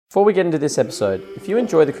Before we get into this episode, if you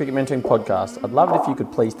enjoy the Cricket Mentoring podcast, I'd love it if you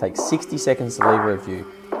could please take 60 seconds to leave a review,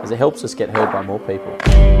 as it helps us get heard by more people.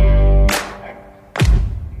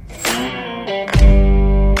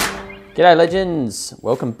 G'day legends!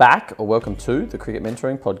 Welcome back or welcome to the Cricket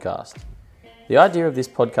Mentoring podcast. The idea of this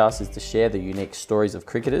podcast is to share the unique stories of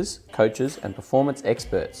cricketers, coaches and performance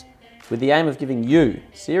experts, with the aim of giving you,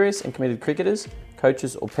 serious and committed cricketers,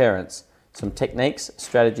 coaches or parents, some techniques,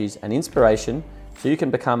 strategies and inspiration so you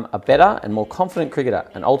can become a better and more confident cricketer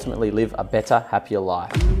and ultimately live a better, happier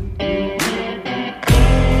life.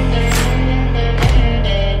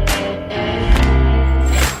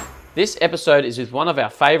 This episode is with one of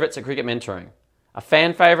our favourites at Cricket Mentoring. A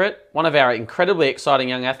fan favourite, one of our incredibly exciting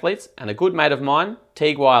young athletes and a good mate of mine,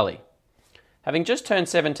 Teague Wyllie. Having just turned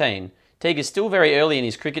 17, Teague is still very early in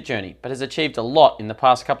his cricket journey but has achieved a lot in the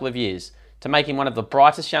past couple of years to make him one of the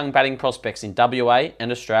brightest young batting prospects in WA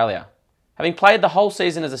and Australia. Having played the whole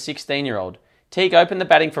season as a 16-year-old, Teague opened the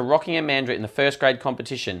batting for Rockingham Mandurah in the first grade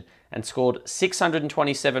competition and scored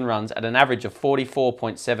 627 runs at an average of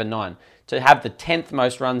 44.79 to have the 10th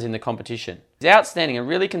most runs in the competition. His outstanding and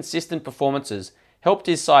really consistent performances helped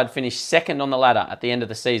his side finish second on the ladder at the end of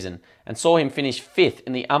the season and saw him finish 5th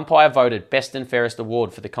in the umpire-voted Best and Fairest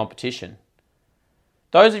award for the competition.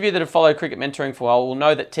 Those of you that have followed Cricket Mentoring for a while will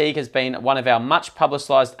know that Teague has been one of our much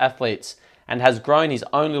publicised athletes and has grown his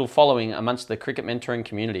own little following amongst the Cricket Mentoring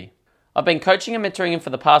community. I've been coaching and mentoring him for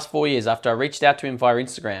the past 4 years after I reached out to him via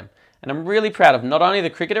Instagram, and I'm really proud of not only the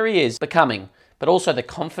cricketer he is becoming, but also the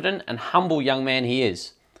confident and humble young man he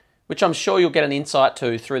is, which I'm sure you'll get an insight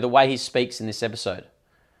to through the way he speaks in this episode.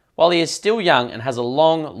 While he is still young and has a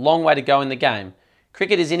long way to go in the game,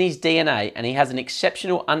 cricket is in his DNA and he has an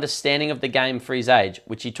exceptional understanding of the game for his age,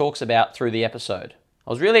 which he talks about through the episode. I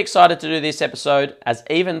was really excited to do this episode as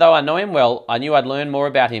even though I know him well, I knew I'd learn more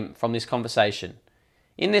about him from this conversation.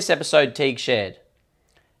 In this episode, Teague shared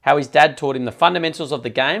how his dad taught him the fundamentals of the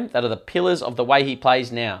game that are the pillars of the way he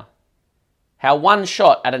plays now. How one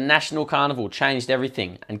shot at a national carnival changed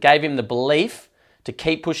everything and gave him the belief to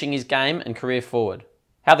keep pushing his game and career forward.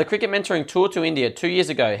 How the Cricket Mentoring tour to India 2 years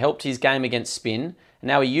ago helped his game against spin and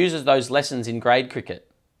how he uses those lessons in grade cricket.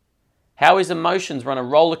 How his emotions were on a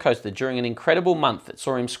roller coaster during an incredible month that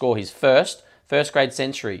saw him score his first grade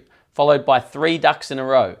century, followed by 3 ducks in a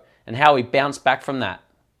row, and how he bounced back from that.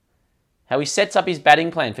 How he sets up his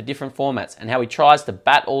batting plan for different formats and how he tries to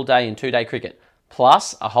bat all day in 2-day cricket,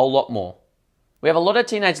 plus a whole lot more. We have a lot of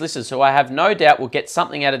teenage listeners who I have no doubt will get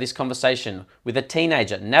something out of this conversation with a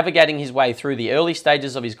teenager navigating his way through the early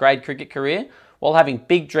stages of his grade cricket career while having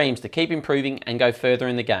big dreams to keep improving and go further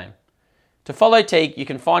in the game. To follow Teague, you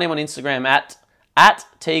can find him on Instagram at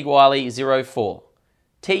Teague Wyllie04.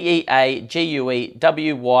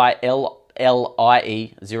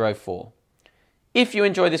 TeagueWyllie04. If you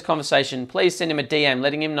enjoy this conversation, please send him a DM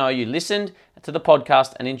letting him know you listened to the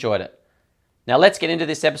podcast and enjoyed it. Now let's get into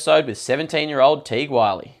this episode with 17-year-old Teague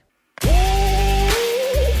Wyllie.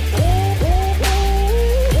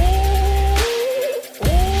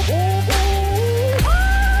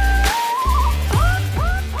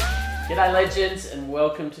 G'day legends and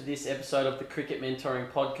welcome to this episode of the Cricket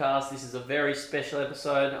Mentoring podcast. This is a very special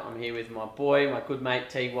episode. I'm here with my boy, my good mate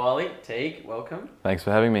Teague Wyllie. Teague, welcome. Thanks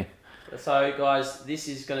for having me. So guys, this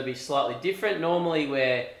is going to be slightly different. Normally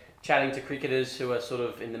we're chatting to cricketers who are sort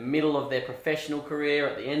of in the middle of their professional career,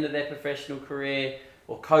 at the end of their professional career,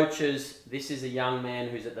 or coaches. This is a young man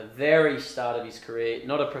who's at the very start of his career,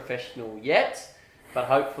 not a professional yet, but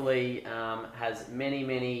hopefully has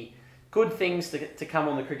many good things to come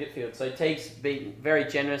on the cricket field. So Teague's been very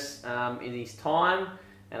generous in his time,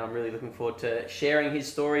 and I'm really looking forward to sharing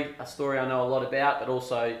his story, a story I know a lot about, but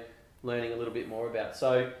also learning a little bit more about.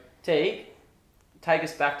 So Teague, take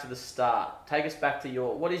us back to the start. Take us back to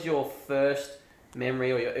what is your first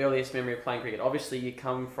memory or your earliest memory of playing cricket? Obviously you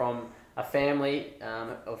come from a family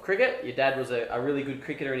of cricket. Your dad was a really good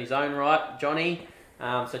cricketer in his own right, Johnny.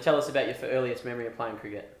 So tell us about your earliest memory of playing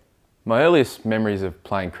cricket. My earliest memories of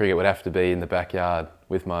playing cricket would have to be in the backyard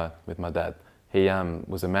with my dad. He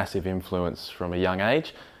was a massive influence from a young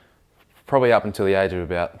age. Probably up until the age of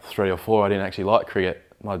about 3 or 4, I didn't actually like cricket.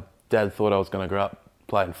 My dad thought I was going to grow up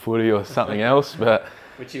playing footy or something else, but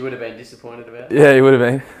which he would have been disappointed about. Yeah, he would have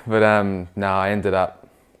been. But no, I ended up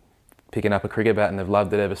picking up a cricket bat and have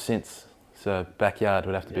loved it ever since. So backyard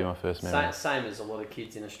would have to be my first memory. Same as a lot of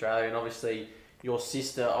kids in Australia, and obviously your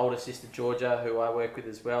older sister Georgia, who I work with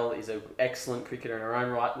as well, is an excellent cricketer in her own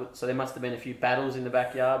right. So there must have been a few battles in the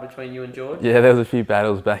backyard between you and George? Yeah, there was a few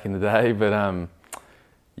battles back in the day, but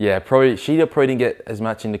she probably didn't get as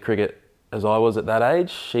much into cricket as I was at that age.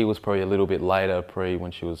 She was probably a little bit later, when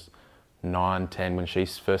she was 9, 10 when she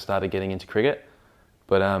first started getting into cricket.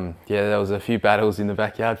 But yeah, there was a few battles in the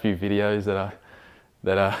backyard, a few videos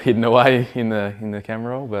that are hidden away in the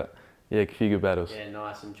camera roll. But yeah, a few good battles. Yeah,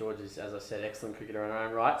 nice. And George is, as I said, excellent cricketer in her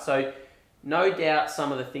own right. So no doubt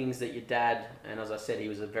some of the things that your dad, and as I said, he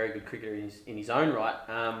was a very good cricketer in his own right.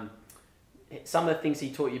 Some of the things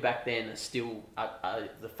he taught you back then are still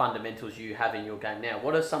the fundamentals you have in your game now.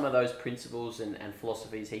 What are some of those principles and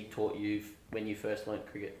philosophies he taught you when you first learnt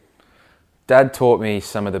cricket? Dad taught me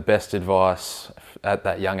some of the best advice at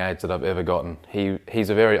that young age that I've ever gotten. He's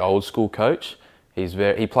a very old school coach.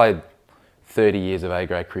 He played 30 years of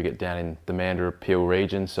A-grade cricket down in the Mandurah Peel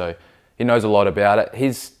region, so he knows a lot about it.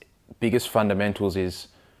 His biggest fundamentals is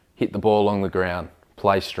hit the ball along the ground,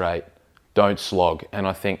 play straight, don't slog. And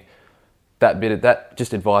I think that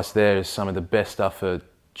just advice there is some of the best stuff for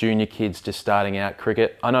junior kids just starting out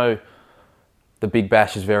cricket. I know the Big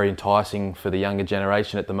Bash is very enticing for the younger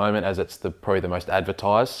generation at the moment, as it's probably the most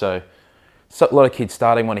advertised. So a lot of kids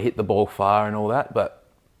starting want to hit the ball far and all that, but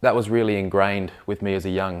that was really ingrained with me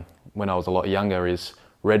when I was a lot younger. Is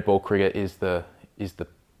red ball cricket is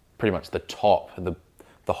pretty much the top,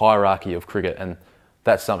 the hierarchy of cricket, and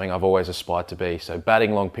that's something I've always aspired to be. So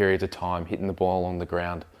batting long periods of time, hitting the ball along the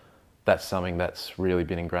ground, that's something that's really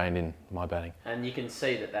been ingrained in my batting. And you can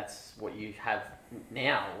see that that's what you have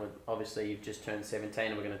now. Obviously, you've just turned 17,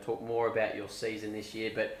 and we're going to talk more about your season this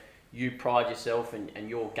year, but you pride yourself and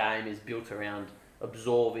your game is built around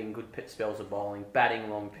absorbing good spells of bowling, batting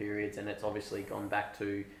long periods, and it's obviously gone back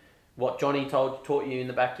to what Johnny taught you in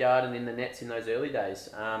the backyard and in the nets in those early days,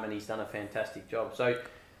 and he's done a fantastic job. So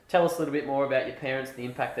tell us a little bit more about your parents, the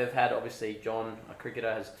impact they've had. Obviously, John, a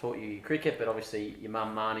cricketer, has taught you cricket, but obviously your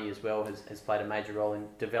mum, Marnie, as well, has played a major role in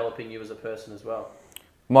developing you as a person as well.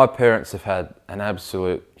 My parents have had an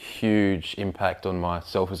absolute huge impact on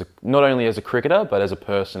myself, not only as a cricketer, but as a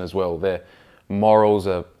person as well. Their morals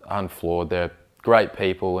are unflawed. They're great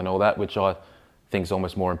people and all that, which I think is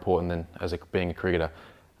almost more important than being a cricketer.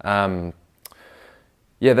 Yeah,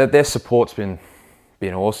 their support's been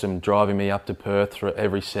awesome, driving me up to Perth for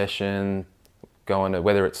every session, going to,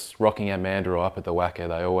 whether it's Rockingham Mandurah or up at the Wacker,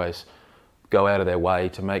 they always go out of their way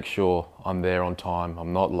to make sure I'm there on time,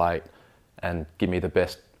 I'm not late, and give me the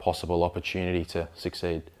best possible opportunity to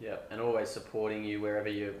succeed. Yeah, and always supporting you whatever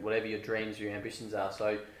your dreams, your ambitions are.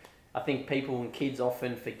 So I think people and kids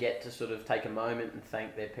often forget to sort of take a moment and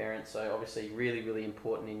thank their parents. So obviously really, really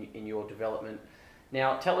important in your development.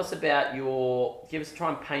 Now, tell us about try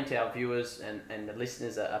and paint our viewers and the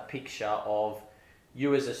listeners a picture of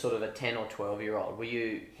you as a sort of a 10 or 12-year-old. Were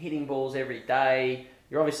you hitting balls every day?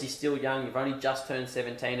 You're obviously still young. You've only just turned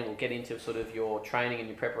 17, and we'll get into sort of your training and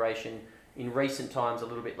your preparation in recent times a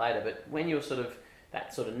little bit later. But when you were sort of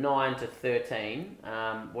that sort of 9 to 13,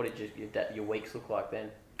 what did your weeks look like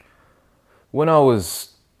then? When I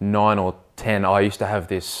was 9 or 10, I used to have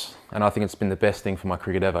this, and I think it's been the best thing for my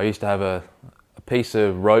cricket ever. I used to have a piece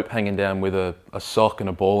of rope hanging down with a sock and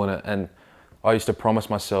a ball in it, and I used to promise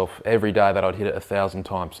myself every day that I'd hit it 1,000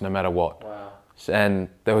 times, no matter what. Wow. And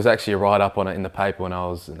there was actually a write-up on it in the paper when I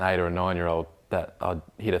was an 8 or a 9-year-old that I'd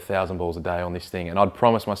hit 1,000 balls a day on this thing, and I'd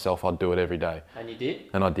promise myself I'd do it every day. And you did?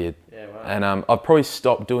 And I did. Yeah, wow. And I've probably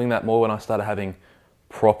stopped doing that more when I started having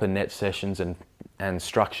proper net sessions and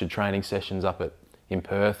structured training sessions in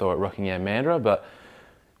Perth or at Rockingham Mandurah, but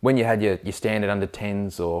when you had your standard under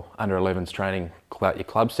 10s or under 11s training, your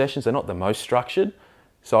club sessions, they're not the most structured.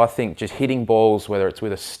 So I think just hitting balls, whether it's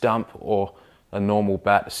with a stump or a normal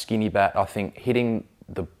bat, a skinny bat, I think hitting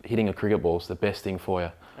a cricket ball is the best thing for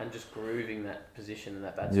you. And just grooving that position and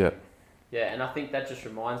that bat swing. Yeah. Yeah, and I think that just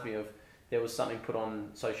reminds me of, there was something put on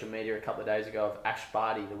social media a couple of days ago of Ash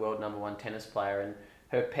Barty, the world #1 tennis player, and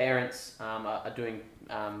her parents are doing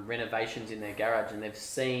renovations in their garage, and they've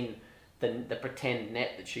seen the pretend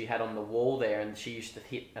net that she had on the wall there, and she used to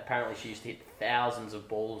hit thousands of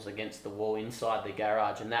balls against the wall inside the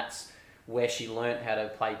garage, and that's where she learnt how to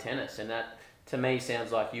play tennis. And that, to me,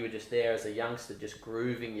 sounds like you were just there as a youngster, just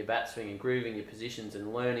grooving your bat swing and grooving your positions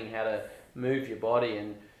and learning how to move your body,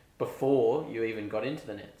 and before you even got into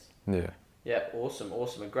the nets. Yeah. Yeah, awesome.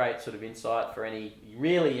 A great sort of insight for any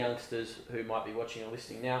really youngsters who might be watching or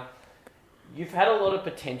listening now. You've had a lot of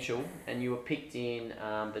potential, and you were picked in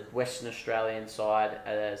the Western Australian side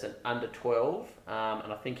as an under 12,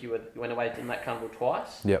 and I think you went away in that carnival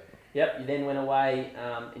twice. Yep. Yep. You then went away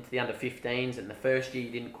into the under 15s, and the first year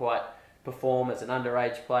you didn't quite perform as an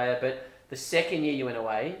underage player, but the second year you went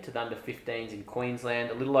away to the under 15s in Queensland,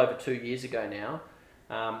 a little over 2 years ago now.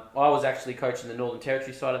 I was actually coaching the Northern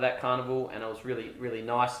Territory side of that carnival, and it was really, really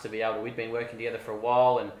nice to be able to, we'd been working together for a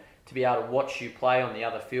while, and to be able to watch you play on the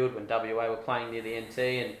other field when WA were playing near the NT.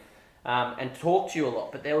 And and talked to you a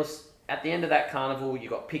lot. But there was, at the end of that carnival, you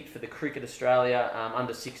got picked for the Cricket Australia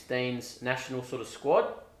under 16s national sort of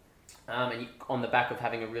squad, and on the back of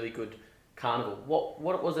having a really good carnival.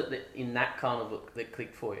 What was it that in that carnival that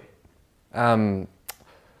clicked for you?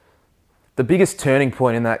 The biggest turning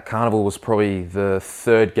point in that carnival was probably the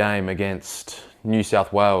third game against New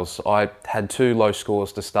South Wales. I had 2 low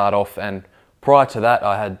scores to start off, and prior to that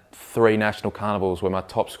I had 3 national carnivals where my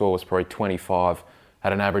top score was probably 25,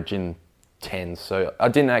 had an average in 10s. So I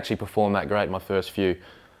didn't actually perform that great in my first few,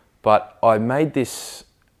 but I made this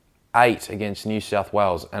 8 against New South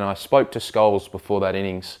Wales, and I spoke to Scholes before that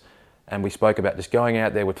innings, and we spoke about just going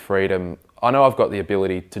out there with freedom. I know I've got the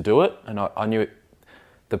ability to do it, and I knew it.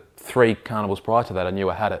 The 3 carnivals prior to that, I knew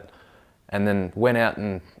I had it. And then went out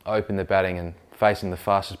and opened the batting, and facing the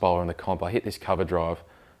fastest bowler in the comp, I hit this cover drive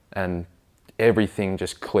and everything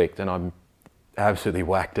just clicked, and I absolutely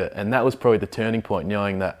whacked it. And that was probably the turning point,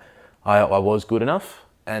 knowing that I was good enough.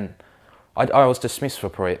 And I was dismissed for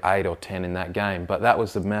probably 8 or 10 in that game, but that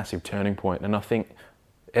was the massive turning point. And I think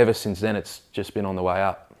ever since then, it's just been on the way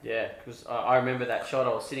up. Yeah, because I remember that shot.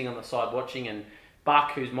 I was sitting on the side watching, and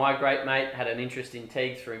Buck, who's my great mate, had an interest in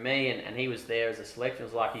Teague through me, and he was there as a selector. It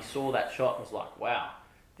was like he saw that shot and was like, wow,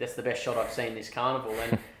 that's the best shot I've seen this carnival.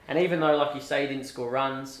 And even though, like you say, you didn't score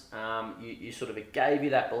runs, you sort of, it gave you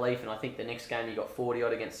that belief. And I think the next game you got 40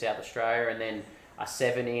 odd against South Australia, and then a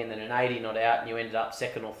 70, and then an 80 not out, and you ended up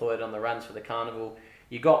second or third on the runs for the carnival.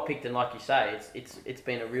 You got picked, and like you say, it's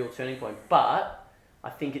been a real turning point. But I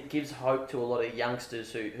think it gives hope to a lot of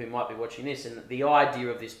youngsters who might be watching this. And the idea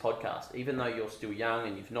of this podcast, even though you're still young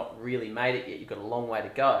and you've not really made it yet, you've got a long way to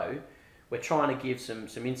go, we're trying to give some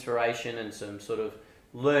inspiration and some sort of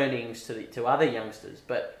learnings to other youngsters.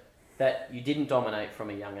 But that you didn't dominate from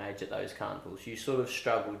a young age at those carnivals. You sort of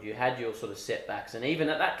struggled. You had your sort of setbacks. And even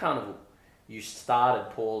at that carnival, you started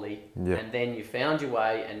poorly. Yep. And then you found your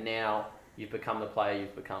way, and now you've become the player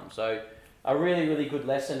you've become. So a really, really good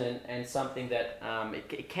lesson, and something that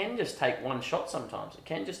it can just take one shot sometimes. It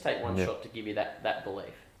can just take one shot to give you that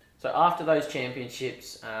belief. So after those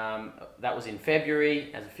championships, that was in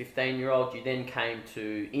February, as a 15-year-old, you then came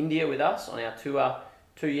to India with us on our tour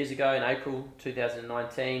 2 years ago in April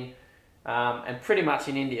 2019. And pretty much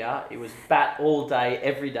in India, it was bat all day,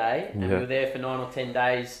 every day. And we were there for 9 or 10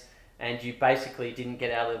 days, and you basically didn't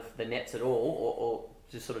get out of the nets at all, or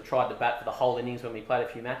just sort of tried to bat for the whole innings when we played a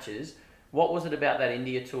few matches. What was it about that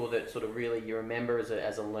India tour that sort of really you remember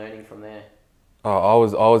as a learning from there?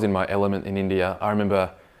 Oh, I was in my element in India. I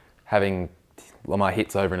remember having my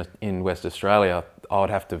hits over in West Australia. I would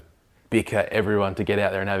have to bicker everyone to get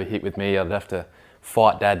out there and have a hit with me. I'd have to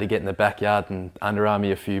fight Dad to get in the backyard and underarm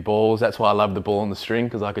me a few balls. That's why I loved the ball on the string,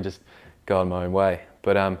 because I could just go on my own way.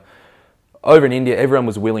 But over in India, everyone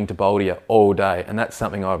was willing to bowl to you all day, and that's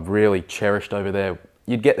something I've really cherished over there.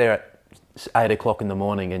 You'd get there at 8 o'clock in the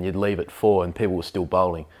morning and you'd leave at 4 and people were still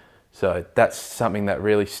bowling. So that's something that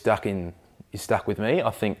really stuck with me.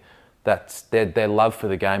 I think that's their love for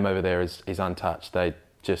the game over there is untouched. They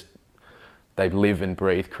live and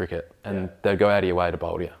breathe cricket, and they go out of your way to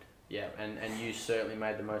bowl to you. Yeah, and you certainly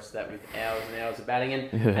made the most of that with hours and hours of batting,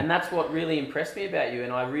 and that's what really impressed me about you.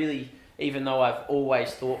 And I really, even though I've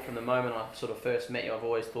always thought from the moment I sort of first met you, I've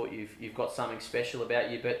always thought you've got something special about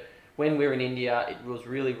you, but when we were in India, it was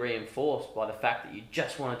really reinforced by the fact that you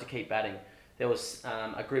just wanted to keep batting. There was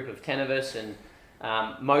a group of 10 of us, and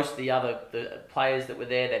most of the players that were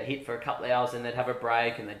there, they'd hit for a couple of hours and they'd have a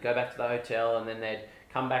break and they'd go back to the hotel, and then they'd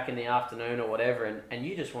come back in the afternoon or whatever, and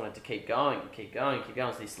you just wanted to keep going.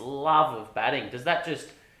 It's this love of batting. Do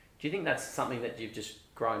you think that's something that you've just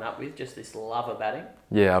grown up with, just this love of batting?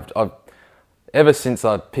 Yeah, I've ever since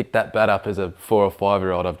I picked that bat up as a 4 or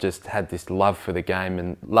 5-year-old, I've just had this love for the game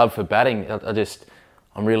and love for batting.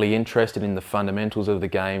 I'm really interested in the fundamentals of the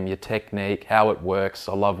game, your technique, how it works.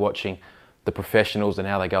 I love watching the professionals and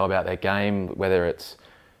how they go about their game, whether it's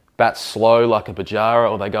bat slow like a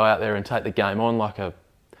Bajara, or they go out there and take the game on like a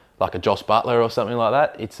Joss Butler or something like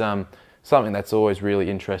that. It's something that's always really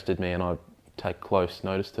interested me, and I take close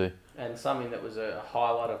notice to. And something that was a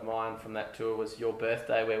highlight of mine from that tour was your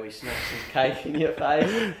birthday, where we smashed some cake in your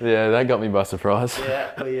face. Yeah, that got me by surprise.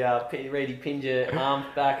 Yeah, we Reedy pinned your arms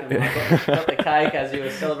back and got the cake as you were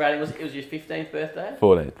celebrating. It was your 15th birthday?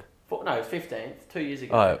 14th. 15th, 2 years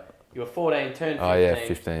ago. Oh. You were 14, turned 15. Oh yeah,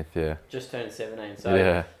 15th, yeah. Just turned 17.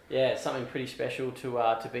 So yeah, something pretty special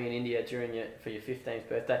to be in India for your 15th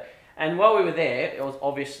birthday. And while we were there, it was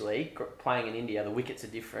obviously playing in India, the wickets are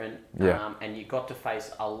different, and you got to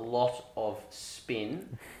face a lot of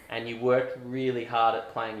spin, and you worked really hard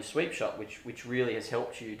at playing your sweep shot, which really has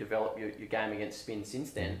helped you develop your game against spin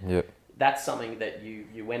since then. Yep. that's something that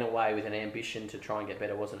you went away with an ambition to try and get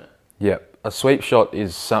better, wasn't it? Yeah, a sweep shot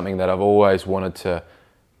is something that I've always wanted to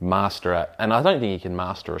master at. And I don't think you can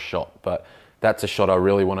master a shot, but that's a shot I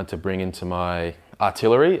really wanted to bring into my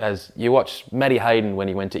artillery. As you watch Matty Hayden when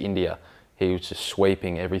he went to India, he was just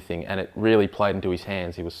sweeping everything and it really played into his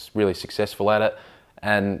hands. He was really successful at it.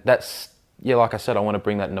 And that's, yeah, like I said, I want to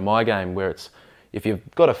bring that into my game where it's, if you've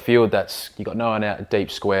got a field that's, you've got no one out deep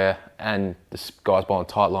square and this guy's bowling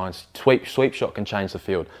tight lines, sweep shot can change the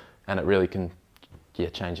field and it really can, yeah,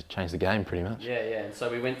 change the game pretty much. Yeah. And so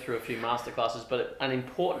we went through a few masterclasses, but an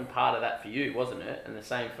important part of that for you, wasn't it? And the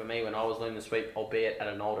same for me when I was learning the sweep, albeit at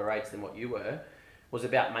an older age than what you were, was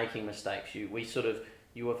about making mistakes. You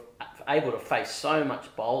were able to face so much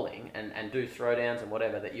bowling and do throwdowns and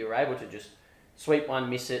whatever that you were able to just sweep one,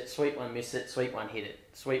 miss it, sweep one, miss it, sweep one, hit it,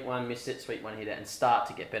 sweep one, miss it, sweep one, hit it, and start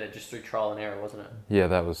to get better just through trial and error, wasn't it? Yeah,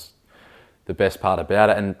 that was the best part about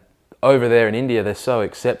it. And over there in India, they're so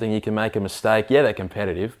accepting. You can make a mistake. Yeah, they're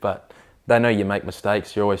competitive, but they know you make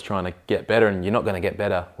mistakes. You're always trying to get better, and you're not going to get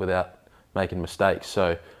better without making mistakes.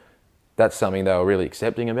 So that's something they were really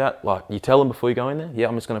accepting about. Like, you tell them before you go in there, yeah,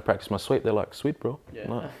 I'm just going to practice my sweep. They're like, sweet, bro. Yeah,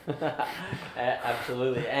 no.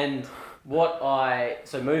 Absolutely. And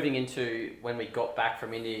so moving into when we got back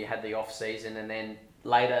from India, you had the off season, and then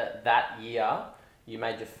later that year, you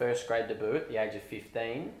made your first grade debut at the age of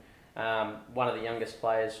 15. One of the youngest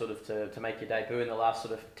players sort of to make your debut in the last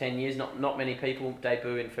sort of 10 years. Not many people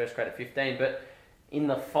debut in first grade at 15, but in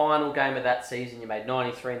the final game of that season, you made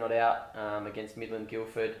 93 not out against Midland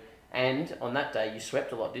Guildford, and on that day, you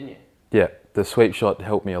swept a lot, didn't you? Yeah, the sweep shot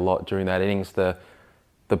helped me a lot during that innings. The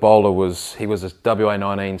bowler was a WA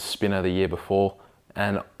 19 spinner the year before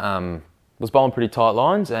and was bowling pretty tight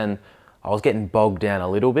lines, and I was getting bogged down a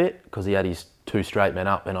little bit because he had his 2 straight men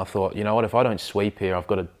up, and I thought, you know what, if I don't sweep here, I've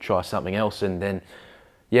got to try something else. And then,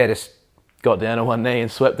 yeah, just got down on one knee and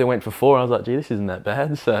swept and went for 4. And I was like, gee, this isn't that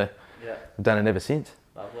bad. So yeah, I've done it ever since.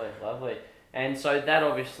 Lovely. And so that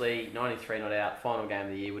obviously, 93 not out, final game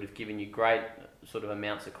of the year, would have given you great sort of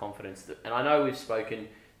amounts of confidence. And I know we've spoken,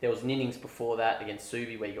 there was an innings before that against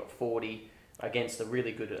Subi where you got 40 against a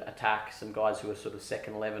really good attack, some guys who were sort of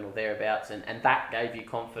second 11 or thereabouts, and that gave you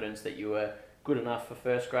confidence that you were good enough for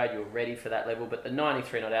first grade, you were ready for that level. But the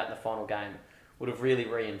 93 not out in the final game would have really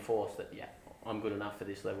reinforced that, yeah, I'm good enough for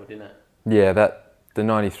this level, didn't it? Yeah, the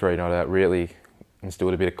 93 not out really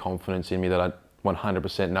instilled a bit of confidence in me that I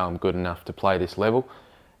 100% know I'm good enough to play this level.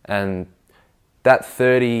 And that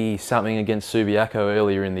 30-something against Subiaco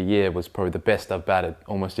earlier in the year was probably the best I've batted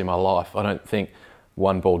almost in my life. I don't think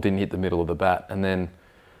one ball didn't hit the middle of the bat. And then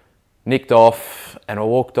nicked off, and I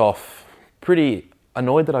walked off pretty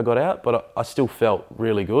annoyed that I got out, but I still felt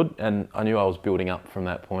really good, and I knew I was building up from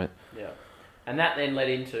that point. Yeah. And that then led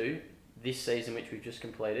into this season, which we've just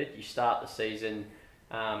completed. You start the season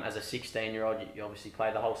as a 16-year-old. You obviously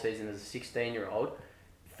play the whole season as a 16-year-old.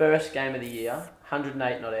 First game of the year,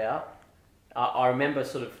 108 not out. I remember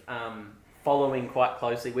sort of following quite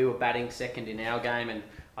closely. We were batting second in our game, and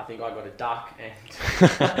I think I got a duck,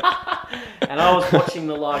 and I was watching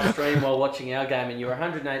the live stream while watching our game, and you were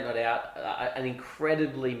 108 not out, an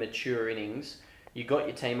incredibly mature innings. You got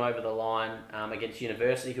your team over the line against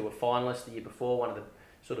University, who were finalists the year before, one of the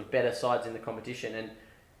sort of better sides in the competition,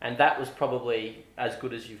 and that was probably as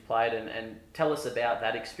good as you've played. And tell us about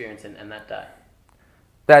that experience and that day.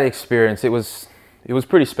 That experience, it was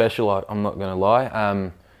pretty special, I'm not going to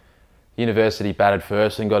lie. University batted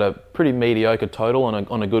first and got a pretty mediocre total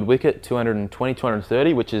on a good wicket, 220,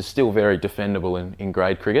 230, which is still very defendable in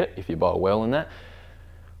grade cricket if you bowl well in that.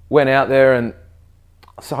 Went out there, and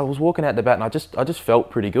so I was walking out the bat, and I just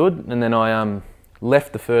felt pretty good. And then I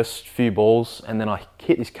left the first few balls, and then I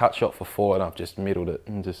hit this cut shot for 4, and I've just middled it,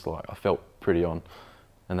 and just like I felt pretty on,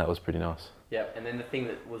 and that was pretty nice. Yeah, and then the thing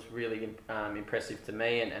that was really impressive to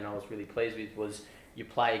me, and I was really pleased with, was you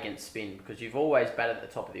play against spin, because you've always batted at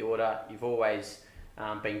the top of the order. You've always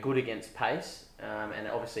been good against pace, and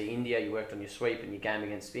obviously India, you worked on your sweep and your game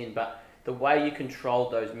against spin, but the way you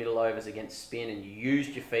controlled those middle overs against spin, and you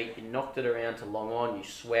used your feet, you knocked it around to long on, you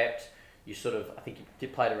swept, you sort of, I think you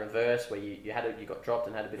did play the reverse where you got dropped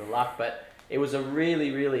and had a bit of luck, but it was a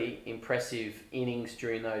really, really impressive innings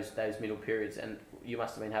during those middle periods, and you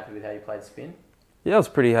must have been happy with how you played spin. Yeah, I was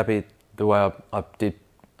pretty happy the way I did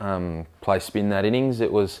play spin that innings.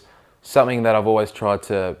 It was something that I've always tried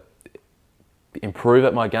to improve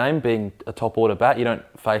at my game. Being a top order bat, you don't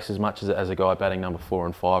face as much as a guy batting number 4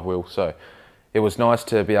 and 5 will. So it was nice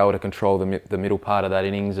to be able to control the middle part of that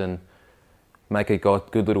innings and make a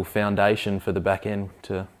good little foundation for the back end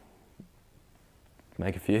to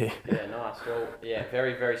make a few. Yeah, nice. Well, yeah,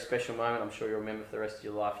 very, very special moment. I'm sure you'll remember for the rest of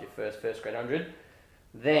your life, your first grade 100.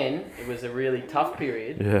 Then it was a really tough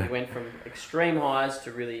period. Yeah. You went from extreme highs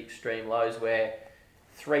to really extreme lows where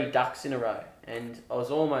 3 ducks in a row. And I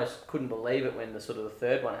was almost couldn't believe it when the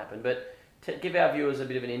third one happened. But to give our viewers a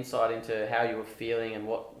bit of an insight into how you were feeling and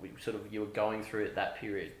what you were going through at that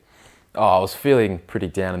period. Oh, I was feeling pretty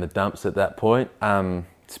down in the dumps at that point,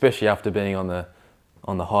 especially after being on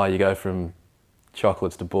the high. You go from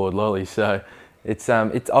chocolates to bored lollies, so it's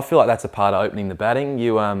I feel like that's a part of opening the batting.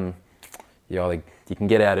 You can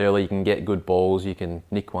get out early, you can get good balls, you can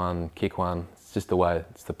nick one, kick one. It's just the way,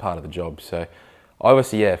 it's the part of the job. So I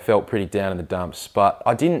obviously felt pretty down in the dumps, but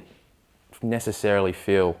I didn't necessarily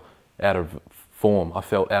feel out of form. I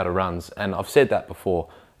felt out of runs, and I've said that before,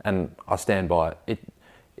 and I stand by it.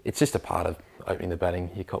 It's just a part of opening the batting.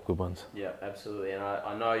 You cop good ones. Yeah, absolutely. And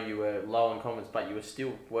I know you were low on confidence, but you were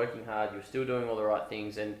still working hard. You were still doing all the right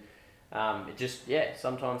things, and it just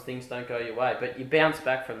sometimes things don't go your way. But you bounce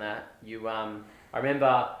back from that. I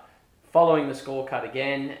remember following the scorecard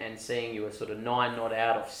again and seeing you were sort of 9 not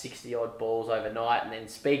out of 60 odd balls overnight, and then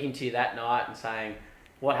speaking to you that night and saying,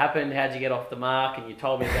 what happened? How'd you get off the mark? And you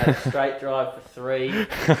told me about a straight drive for 3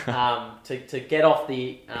 to get off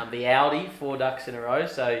the Audi 4 ducks in a row.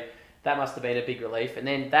 So that must have been a big relief. And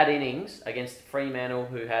then that innings against Fremantle,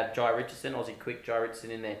 who had Jai Richardson, Aussie quick Jai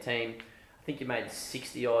Richardson in their team, I think you made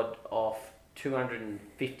 60 odd off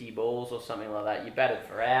 250 balls or something like that. You batted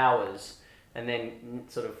for hours and then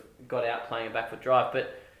sort of got out playing a backward drive.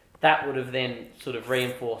 But that would have then sort of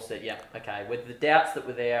reinforced that, with the doubts that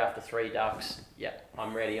were there after 3 ducks,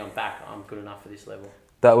 I'm ready, I'm back, I'm good enough for this level.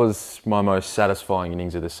 That was my most satisfying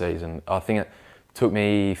innings of the season. I think it took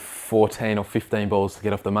me 14 or 15 balls to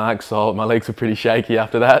get off the mark, so my legs were pretty shaky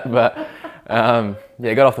after that. But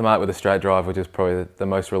got off the mark with a straight drive, which is probably the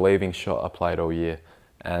most relieving shot I played all year.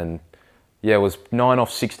 And it was 9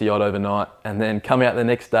 off 60 odd overnight, and then come out the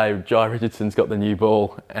next day, Jai Richardson's got the new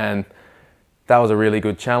ball, and that was a really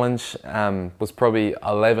good challenge. Was probably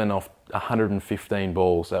 11 off 115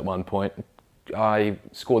 balls at one point. I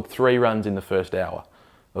scored 3 runs in the first hour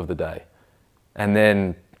of the day. And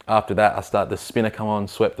then after that, I started the spinner come on,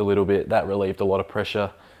 swept a little bit. That relieved a lot of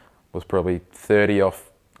pressure. Was probably 30 off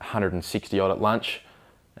 160 odd at lunch.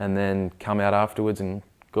 And then come out afterwards and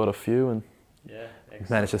got a few and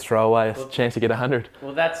managed to throw away a chance to get 100.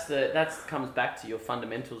 Well, that comes back to your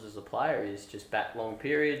fundamentals as a player, is just bat long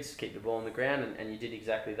periods, keep the ball on the ground, and you did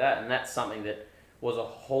exactly that. And that's something that was a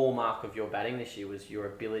hallmark of your batting this year, was your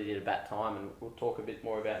ability to bat time, and we'll talk a bit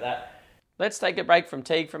more about that. Let's take a break from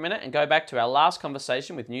Teague for a minute and go back to our last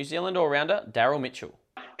conversation with New Zealand all-rounder Daryl Mitchell.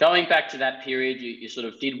 Going back to that period, you sort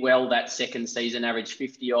of did well that second season, averaged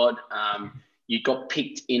 50 odd. You got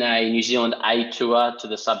picked in a New Zealand A tour to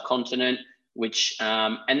the subcontinent,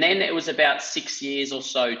 and then it was about 6 years or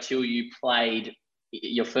so till you made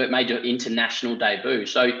your international debut.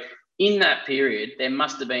 So in that period, there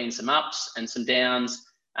must have been some ups and some downs.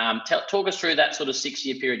 Talk us through that sort of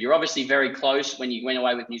 6-year period. You're obviously very close. When you went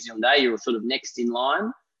away with New Zealand A, you were sort of next in line,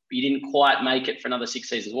 but you didn't quite make it for another 6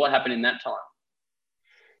 seasons. What happened in that time?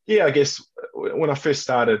 Yeah, I guess when I first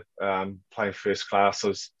started playing first class, I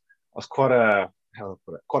was quite a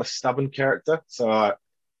stubborn character. So I've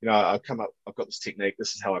got this technique.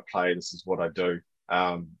 This is how I play. This is what I do.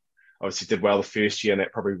 Obviously did well the first year, and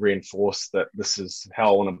that probably reinforced that this is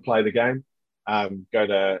how I want to play the game. Go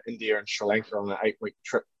to India and Sri Lanka on an 8-week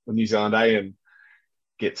trip with New Zealand A and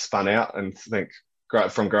get spun out, and think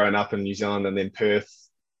from growing up in New Zealand and then Perth,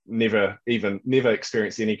 never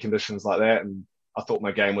experienced any conditions like that, and I thought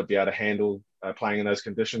my game would be able to handle playing in those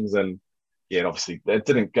conditions, and obviously that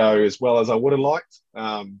didn't go as well as I would have liked,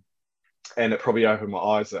 and it probably opened my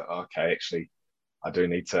eyes that actually I do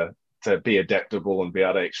need to be adaptable and be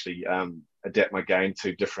able to actually adapt my game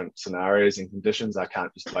to different scenarios and conditions. I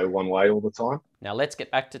can't just play one way all the time. Now let's get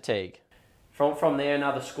back to Teague. From there,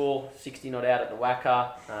 another score, 60 not out at the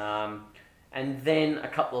Wacker, and then a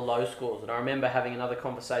couple of low scores. And I remember having another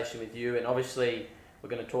conversation with you, and obviously we're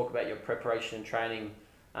going to talk about your preparation and training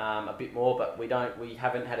a bit more, but we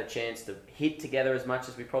haven't had a chance to hit together as much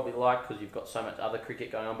as we probably like, because you've got so much other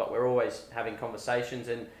cricket going on, but we're always having conversations,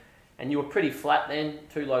 and you were pretty flat then,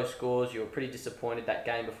 2 low scores. You were pretty disappointed that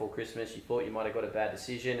game before Christmas. You thought you might have got a bad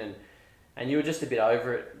decision, and you were just a bit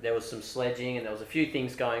over it. There was some sledging and there was a few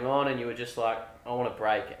things going on, and you were just like, I want a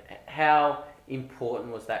break. How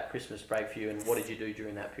important was that Christmas break for you, and what did you do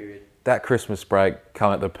during that period? That Christmas break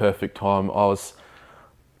came at the perfect time. I was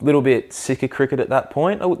a little bit sick of cricket at that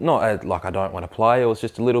point. Not like I don't want to play. I was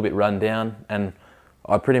just a little bit run down, and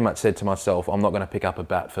I pretty much said to myself, I'm not going to pick up a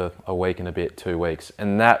bat for a week and a bit, 2 weeks.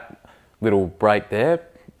 And that little break there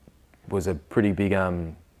was a pretty big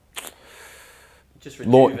Just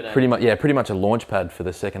rejuvenating. pretty much a launch pad for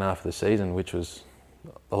the second half of the season, which was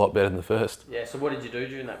a lot better than the first. Yeah. So what did you do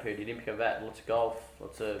during that period? You didn't pick a bat. Lots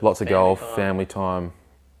of golf. Family time.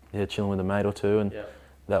 Yeah, chilling with a mate or two, and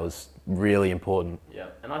that was really important. Yeah.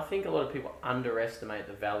 And I think a lot of people underestimate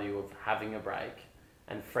the value of having a break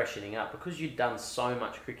and freshening up, because you'd done so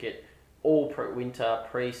much cricket all winter,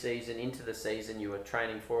 pre-season, into the season. You were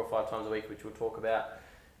training 4 or 5 times a week, which we'll talk about.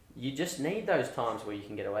 You just need those times where you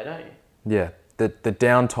can get away, don't you? Yeah, the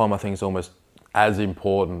downtime I think is almost as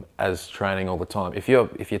important as training all the time. If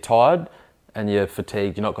you're tired and you're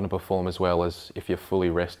fatigued, you're not going to perform as well as if you're fully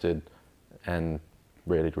rested and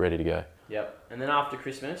ready to go. Yep. And then after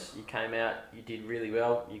Christmas, you came out, you did really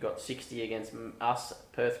well. You got 60 against us,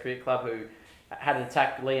 Perth Cricket Club, who had an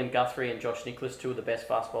attack. Liam Guthrie and Josh Nicholas, 2 of the best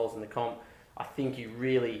fast bowlers in the comp. I think you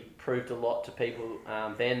really proved a lot to people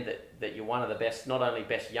then that you're one of the best, not only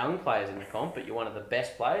best young players in the comp, but you're one of the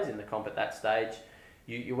best players in the comp at that stage.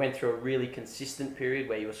 You went through a really consistent period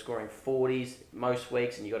where you were scoring 40s most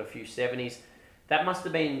weeks and you got a few 70s. That must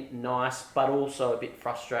have been nice, but also a bit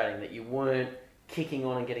frustrating that you weren't kicking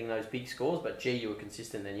on and getting those big scores, but gee, you were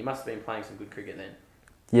consistent then. You must have been playing some good cricket then.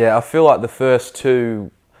 Yeah, I feel like the first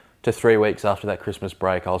 2 to 3 weeks after that Christmas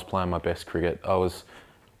break, I was playing my best cricket. I was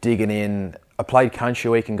digging in. I played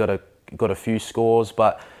Country Week and got a few scores,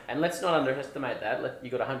 but... And let's not underestimate that. You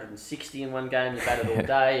got 160 in one game, you batted all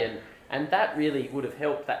day, and that really would have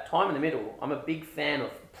helped. That time in the middle, I'm a big fan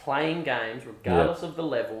of playing games, regardless of the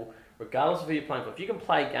level, regardless of who you're playing for. If you can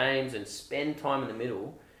play games and spend time in the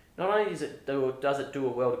middle, not only does it do a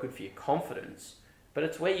world of good for your confidence, but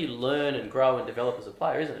it's where you learn and grow and develop as a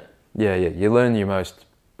player, isn't it? Yeah. You learn your most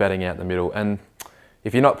batting out in the middle. And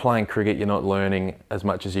if you're not playing cricket, you're not learning as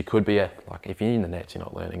much as you could be. Like if you're in the nets, you're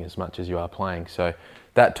not learning as much as you are playing. So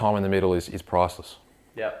that time in the middle is priceless.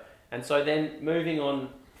 Yeah. And so then moving on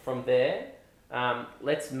from there,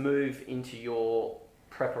 let's move into your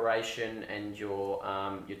preparation and your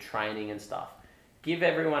training and stuff. Give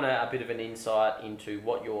everyone a bit of an insight into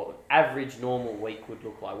what your average normal week would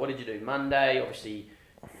look like. What did you do Monday? Obviously,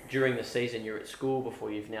 during the season you're at school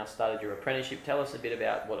before you've now started your apprenticeship. Tell us a bit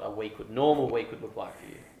about what a normal week would look like for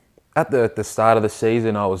you. At the start of the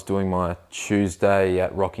season, I was doing my Tuesday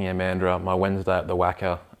at Rockingham Mandurah, my Wednesday at the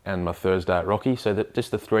Wacker, and my Thursday at Rocky. So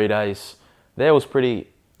just the 3 days there was pretty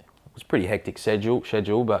hectic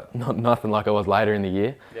schedule, but nothing like it was later in the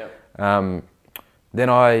year. Yeah. Then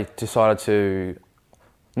I decided to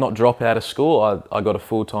not drop out of school. I got a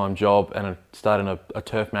full-time job and I started a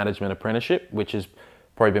turf management apprenticeship, which has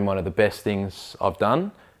probably been one of the best things I've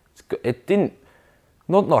done.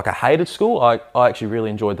 Not like I hated school. I actually really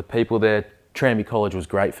enjoyed the people there. Tranby College was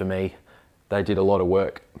great for me. They did a lot of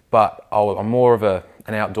work, but I'm more of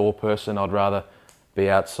an outdoor person. I'd rather be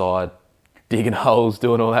outside digging holes,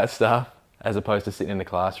 doing all that stuff, as opposed to sitting in the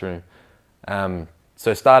classroom.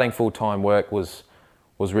 So starting full-time work was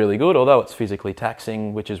really good, although it's physically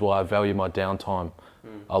taxing, which is why I value my downtime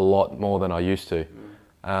a lot more than I used to.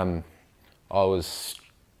 I was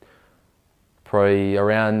probably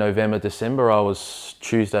around November, December, I was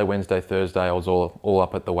Tuesday, Wednesday, Thursday, I was all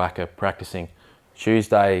up at the Wacker practicing.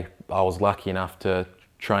 Tuesday, I was lucky enough to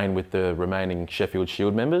train with the remaining Sheffield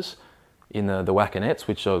Shield members in the Wacker nets,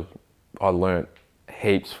 which I learnt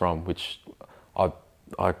heaps from, which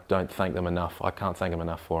I don't thank them enough. I can't thank them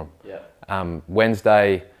enough for them. Yeah.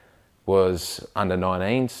 Wednesday was under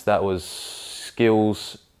 19s. That was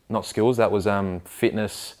that was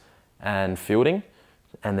fitness and fielding.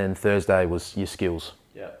 And then Thursday was your skills.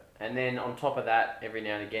 Yeah. And then on top of that, every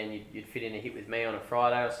now and again, you'd fit in a hit with me on a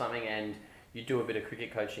Friday or something, and you'd do a bit of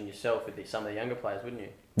cricket coaching yourself with some of the younger players, wouldn't you?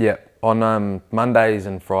 Yeah. On Mondays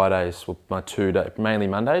and Fridays were my 2 days, mainly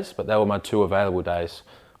Mondays, but they were my 2 available days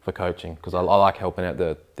for coaching, because I like helping out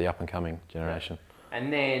the up-and-coming generation. Yeah.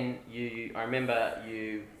 And then I remember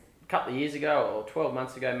a couple of years ago, or 12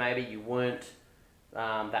 months ago maybe, you weren't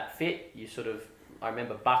that fit. I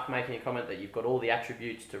remember Buck making a comment that you've got all the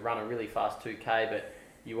attributes to run a really fast 2K, but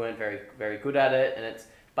you weren't very, very good at it.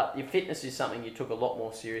 But your fitness is something you took a lot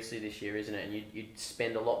more seriously this year, isn't it? And you'd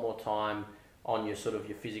spend a lot more time on your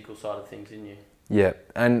physical side of things, didn't you? Yeah,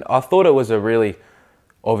 and I thought it was a really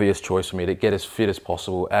obvious choice for me to get as fit as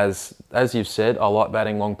possible. As you've said, I like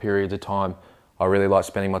batting long periods of time. I really like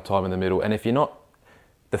spending my time in the middle. And if you're not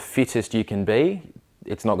the fittest you can be,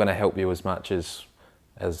 it's not going to help you as much as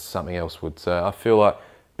something else would. So I feel like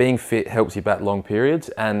being fit helps you bat long periods,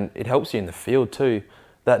 and it helps you in the field too.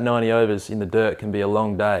 That 90 overs in the dirt can be a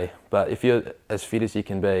long day, but if you're as fit as you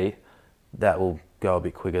can be, that will go a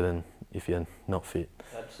bit quicker than if you're not fit.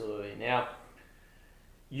 Absolutely. Now,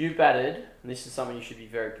 You batted, and this is something you should be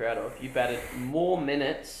very proud of, you batted more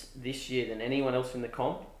minutes this year than anyone else in the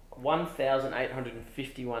comp.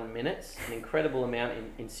 1,851 minutes, an incredible amount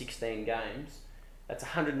in 16 games. That's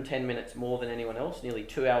 110 minutes more than anyone else, nearly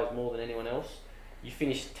 2 hours more than anyone else. You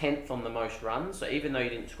finished 10th on the most runs, so even though you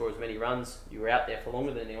didn't score as many runs, you were out there for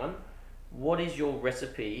longer than anyone. What is your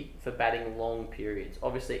recipe for batting long periods?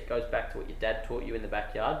 Obviously, it goes back to what your dad taught you in the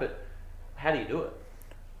backyard, but how do you do it?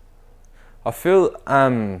 I feel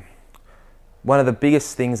one of the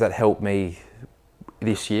biggest things that helped me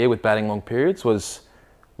this year with batting long periods was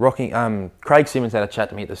Craig Simmons had a chat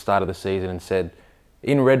to me at the start of the season and said,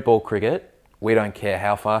 in red ball cricket, we don't care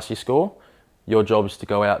how fast you score, your job is to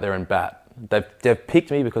go out there and bat. They've picked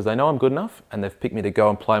me because they know I'm good enough, and they've picked me to go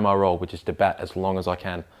and play my role, which is to bat as long as I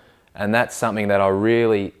can. And that's something that I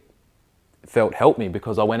really felt helped me,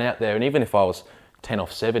 because I went out there, and even if I was 10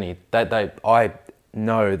 off 70, I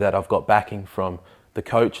know that I've got backing from the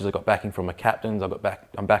coaches, I've got backing from my captains,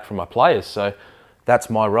 I'm back from my players. So that's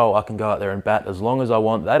my role. I can go out there and bat as long as I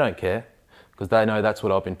want. They don't care, because they know that's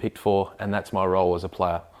what I've been picked for, and that's my role as a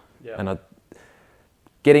player. Yeah. And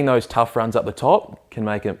getting those tough runs up the top can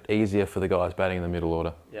make it easier for the guys batting in the middle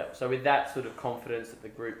order. Yeah. So with that sort of confidence that the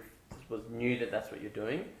group knew that that's what you're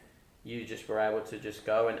doing, you just were able to just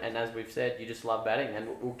go, and as we've said, you just love batting, and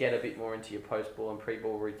we'll get a bit more into your post-ball and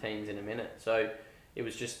pre-ball routines in a minute. So it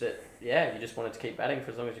was just that, you just wanted to keep batting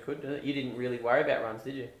for as long as you could. You didn't really worry about runs,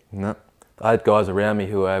 did you? No. I had guys around me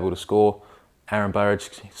who were able to score. Aaron Burridge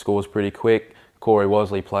scores pretty quick. Corey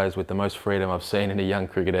Wosley plays with the most freedom I've seen in a young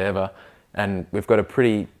cricketer ever. And we've got a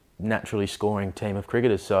pretty naturally scoring team of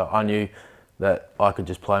cricketers, so I knew that I could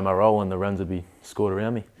just play my role and the runs would be scored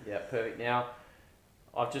around me. Yeah, perfect. Now,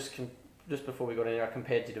 I've just before we got in here, I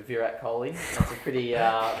compared you to Virat Kohli. That's a pretty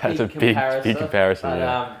big comparison.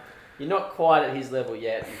 But you're not quite at his level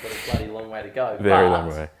yet. You've got a bloody long way to go. Very long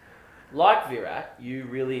way. Like Virat, you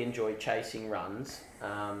really enjoy chasing runs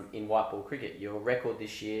in white ball cricket. Your record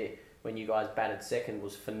this year, when you guys batted second,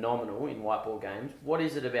 was phenomenal in white ball games. What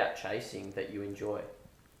is it about chasing that you enjoy?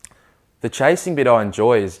 The chasing bit I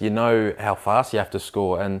enjoy is you know how fast you have to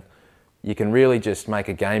score, and you can really just make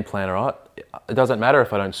a game plan, right? It doesn't matter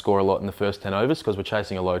if I don't score a lot in the first 10 overs, because we're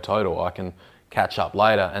chasing a low total. I can catch up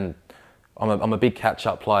later, and I'm a big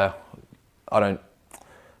catch-up player. I don't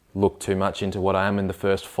look too much into what I am in the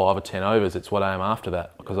first 5 or 10 overs. It's what I am after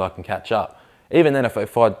that, because I can catch up. Even then, if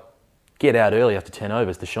I get out early after 10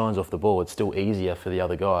 overs, the shine's off the ball. It's still easier for the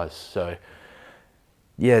other guys. So,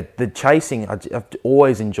 yeah, the chasing, I've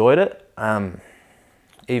always enjoyed it.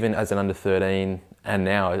 Even as an under 13, and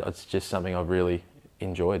now it's just something I've really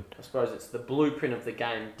enjoyed. I suppose it's the blueprint of the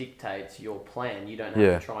game dictates your plan. You don't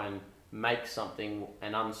have to try and make something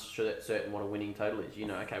and uncertain what a winning total is. You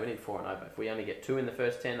know, okay, we need 4 and over. If we only get 2 in the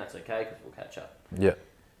first 10, that's okay, because we'll catch up. Yeah.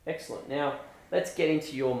 Excellent. Now, let's get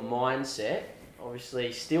into your mindset.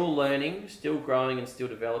 Obviously, still learning, still growing and still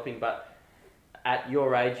developing, but at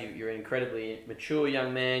your age, you're an incredibly mature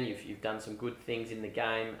young man. You've done some good things in the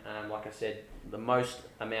game. Like I said, the most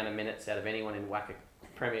amount of minutes out of anyone in WACA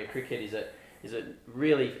Premier Cricket is a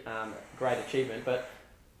really great achievement. But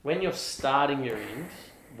when you're starting your innings,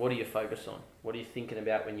 what do you focus on? What are you thinking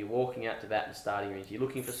about when you're walking out to bat and starting your innings? You're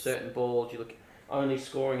looking for certain balls. You're only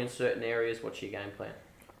scoring in certain areas. What's your game plan?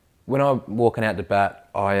 When I'm walking out to bat,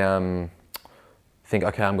 I think,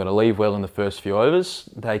 okay, I'm going to leave well in the first few overs.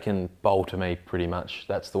 They can bowl to me pretty much.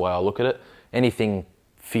 That's the way I look at it. Anything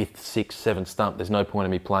 5th, 6th, 7th stump, there's no point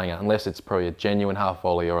in me playing it unless it's probably a genuine half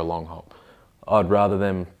volley or a long hop. I'd rather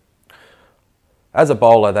them, as a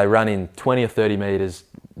bowler, they run in 20 or 30 metres,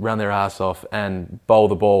 run their ass off and bowl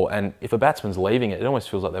the ball. And if a batsman's leaving it, it almost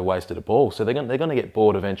feels like they've wasted a ball. So they're going to get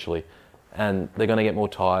bored eventually, and they're going to get more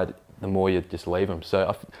tired the more you just leave them.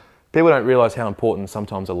 So people don't realise how important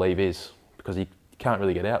sometimes a leave is, because you can't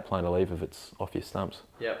really get out playing a leave if it's off your stumps.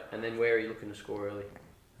 Yep. And then where are you looking to score early?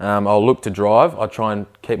 I'll look to drive. I try and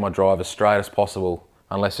keep my drive as straight as possible,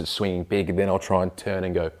 unless it's swinging big. Then I'll try and turn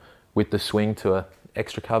and go with the swing to a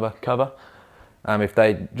extra cover. If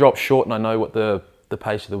they drop short and I know what the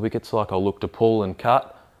pace of the wicket's like, I'll look to pull and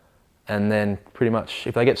cut. And then pretty much,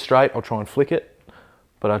 if they get straight, I'll try and flick it.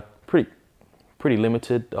 But I'm pretty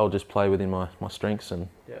limited. I'll just play within my strengths and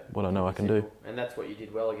what I know I can do. And that's what you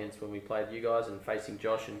did well against when we played you guys, and facing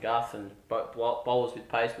Josh and Guth and bowlers with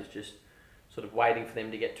pace was just sort of waiting for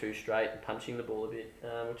them to get too straight and punching the ball a bit,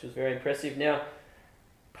 which was very impressive. Now,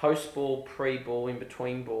 post-ball, pre-ball,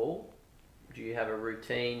 in-between ball, do you have a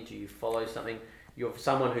routine? Do you follow something? You're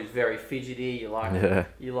someone who's very fidgety.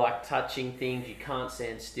 You like touching things. You can't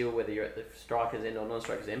stand still, whether you're at the striker's end or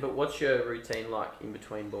non-striker's end. But what's your routine like in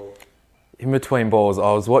between balls? In between balls,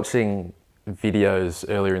 I was watching videos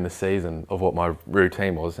earlier in the season of what my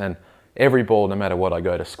routine was, and every ball, no matter what, I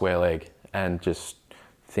go to square leg and just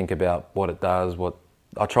think about what it does.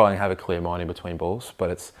 I try and have a clear mind in between balls, but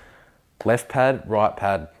it's left pad, right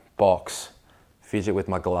pad, box, fidget with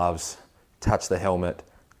my gloves, touch the helmet,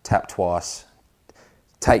 tap twice,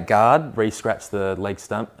 take guard, re-scratch the leg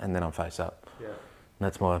stump, and then I'm face up. Yeah. And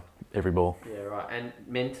that's my every ball. Yeah, right. And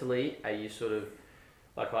mentally, are you sort of,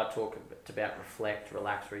 like I talk about reflect,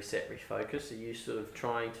 relax, reset, refocus, are you sort of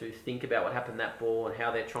trying to think about what happened that ball and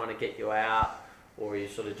how they're trying to get you out, or are you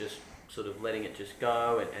sort of just letting it just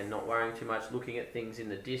go and not worrying too much, looking at things in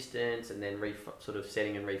the distance and then sort of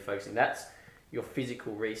setting and refocusing? That's your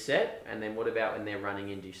physical reset. And then what about when they're running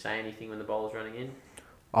in? Do you say anything when the bowler's running in?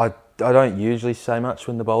 I don't usually say much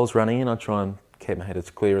when the bowl's running in. I try and keep my head as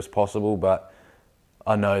clear as possible, but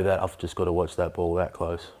I know that I've just got to watch that ball that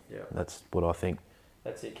close. Yeah. That's what I think.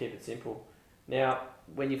 That's it, keep it simple. Now,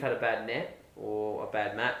 when you've had a bad net or a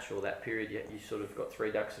bad match or that period you sort of got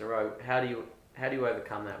 3 ducks in a row, how do you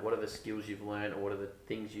overcome that? What are the skills you've learned, or what are the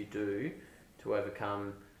things you do to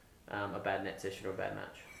overcome a bad net session or a bad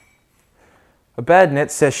match? A bad net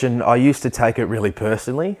session, I used to take it really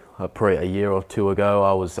personally. Probably a year or 2 ago,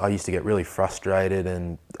 I used to get really frustrated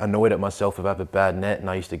and annoyed at myself if I have a bad net, and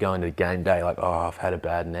I used to go into game day like, oh, I've had a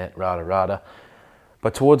bad net, rada rada.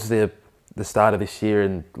 But towards the start of this year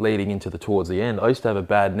and leading into towards the end, I used to have a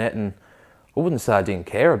bad net, and I wouldn't say I didn't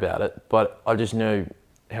care about it, but I just knew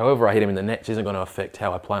however I hit him in the nets isn't going to affect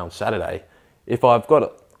how I play on Saturday. If I've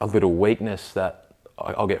got a little weakness that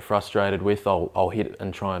I'll get frustrated with, I'll hit it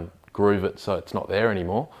and try and groove it so it's not there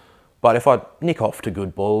anymore. But if I nick off to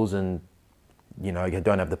good balls and, you know, you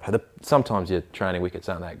don't have sometimes your training wickets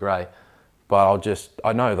aren't that great, but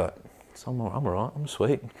I know that I'm all right, I'm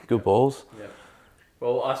sweet, good balls. Yeah.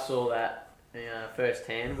 Well, I saw that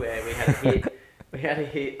firsthand where we had a hit. We had a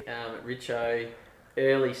hit at Richo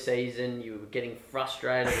early season. You were getting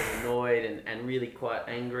frustrated and annoyed and really quite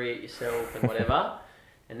angry at yourself and whatever.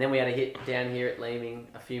 And then we had a hit down here at Leeming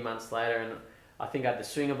a few months later, and I think I had the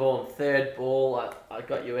swinger ball and third ball. I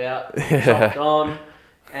got you out, chopped on,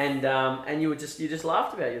 and you just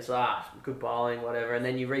laughed about it. You was like, good bowling, whatever. And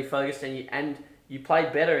then you refocused and you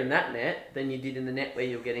played better in that net than you did in the net where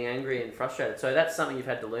you were getting angry and frustrated. So that's something you've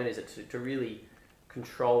had to learn, is it to really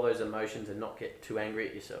control those emotions and not get too angry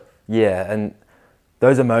at yourself. Yeah, and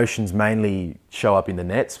those emotions mainly show up in the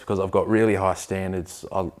nets because I've got really high standards.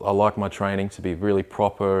 I like my training to be really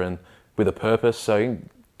proper and with a purpose. So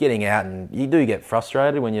getting out, and you do get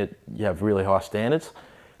frustrated when you have really high standards.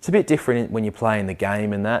 It's a bit different when you play in the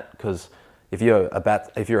game and that, because if you're a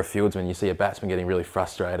fieldsman, you see a batsman getting really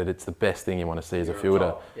frustrated, it's the best thing you want to see as a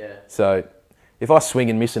fielder. Yeah. So if I swing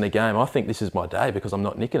and miss in a game, I think this is my day because I'm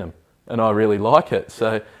not nicking them, and I really like it.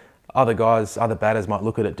 So other batters might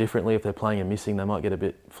look at it differently. If they're playing and missing, they might get a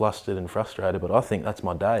bit flustered and frustrated, but I think that's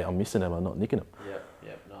my day. I'm missing them, I'm not nicking them.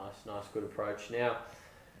 Yep, nice, good approach. Now,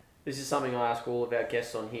 this is something I ask all of our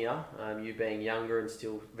guests on here. You being younger and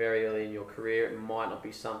still very early in your career, it might not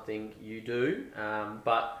be something you do,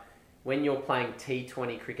 but when you're playing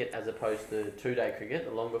T20 cricket as opposed to 2-day cricket,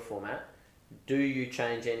 the longer format, do you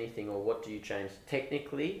change anything, or what do you change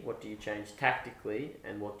technically, what do you change tactically,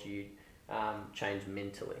 and what do you change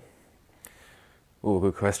mentally? Oh,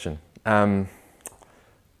 good question.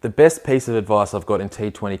 The best piece of advice I've got in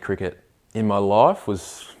T20 cricket in my life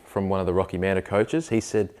was from one of the Rocky Manta coaches. He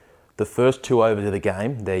said, the first 2 overs of the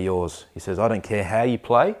game, they're yours. He says, I don't care how you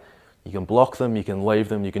play, you can block them, you can leave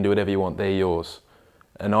them, you can do whatever you want, they're yours.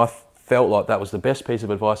 And I felt like that was the best piece of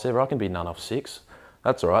advice ever. I can be none off 6.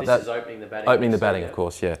 That's all right. This is opening the batting. Opening the batting, of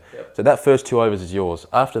course, yeah. Yep. So that first 2 overs is yours.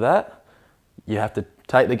 After that, you have to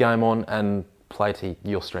take the game on and play to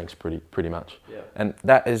your strengths pretty much. Yep. And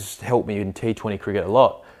that has helped me in T20 cricket a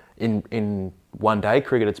lot. In 1-day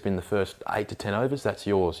cricket, it's been the first 8 to 10 overs. That's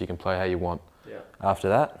yours. You can play how you want. Yep. After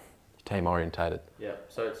that, team orientated. Yeah.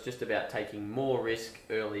 So it's just about taking more risk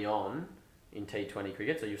early on in T20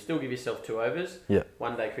 cricket. So you'll still give yourself 2 overs. Yeah.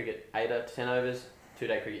 1-day cricket, 8 to 10 overs.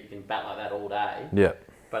 2-day cricket, you can bat like that all day. Yeah.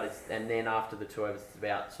 But and then after the 2 overs, it's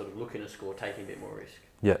about sort of looking to score, taking a bit more risk.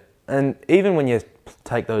 Yeah. And even when you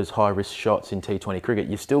take those high-risk shots in T20 cricket,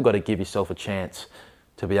 you've still got to give yourself a chance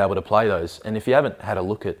to be able to play those. And if you haven't had a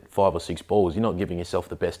look at 5 or 6 balls, you're not giving yourself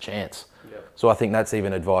the best chance. Yep. So I think that's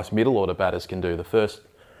even advice middle order batters can do. The first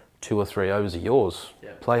 2 or 3 overs are yours.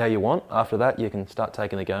 Yep. Play how you want. After that, you can start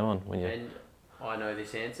taking the game on. And I know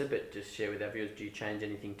this answer, but just share with our viewers, do you change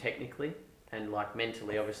anything technically? And like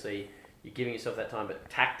mentally, obviously, you're giving yourself that time, but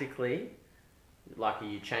tactically, like, are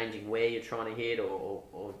you changing where you're trying to hit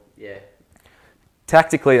or yeah?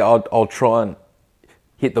 Tactically, I'll try and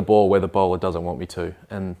hit the ball where the bowler doesn't want me to.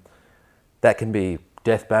 And that can be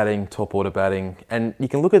death batting, top order batting, and you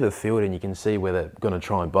can look at the field and you can see where they're going to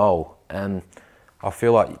try and bowl. And I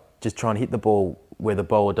feel like just trying to hit the ball where the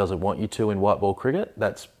bowler doesn't want you to in white ball cricket,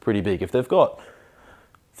 that's pretty big. If they've got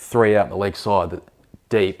 3 out in the leg side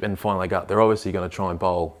deep and finally gut, they're obviously going to try and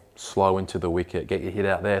bowl slow into the wicket, get your hit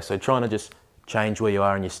out there. So trying to just change where you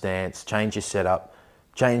are in your stance, change your setup,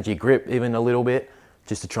 change your grip even a little bit,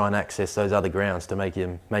 just to try and access those other grounds to make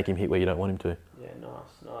him hit where you don't want him to. Yeah,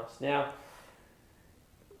 nice. Now,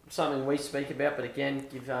 something we speak about, but again,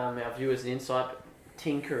 give our viewers an insight.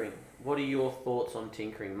 Tinkering. What are your thoughts on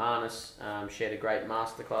tinkering? Marnus shared a great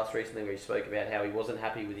masterclass recently where he spoke about how he wasn't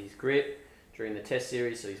happy with his grip during the Test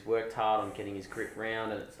series, so he's worked hard on getting his grip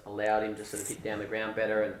round, and it's allowed him to sort of hit down the ground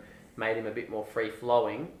better and made him a bit more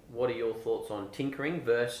free-flowing. What are your thoughts on tinkering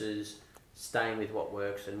versus staying with what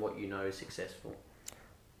works and what you know is successful?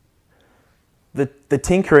 The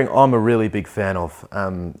tinkering, I'm a really big fan of.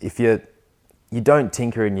 If you don't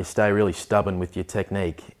tinker and you stay really stubborn with your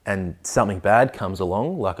technique and something bad comes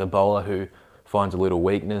along, like a bowler who finds a little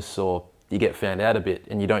weakness or you get found out a bit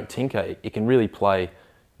and you don't tinker, it can really play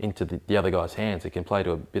into the other guy's hands. It can play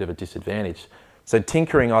to a bit of a disadvantage. So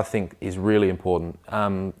tinkering, I think, is really important.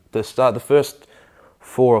 The first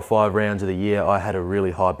 4 or 5 rounds of the year, I had a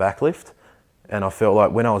really high backlift, and I felt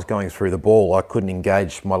like when I was going through the ball, I couldn't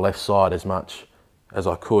engage my left side as much as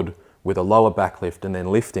I could with a lower backlift and then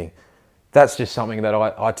lifting. That's just something that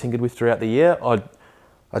I tinkered with throughout the year. I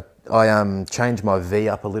change my V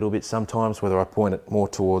up a little bit sometimes, whether I point it more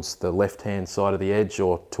towards the left-hand side of the edge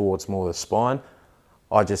or towards more the spine.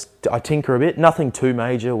 I tinker a bit, nothing too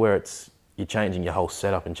major where you're changing your whole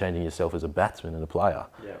setup and changing yourself as a batsman and a player.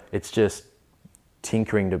 Yeah. It's just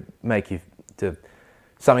tinkering to make you to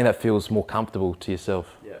something that feels more comfortable to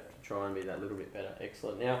yourself. Yeah, to try and be that little bit better.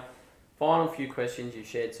 Excellent. Now, final few questions. You've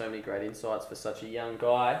shared so many great insights for such a young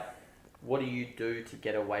guy. What do you do to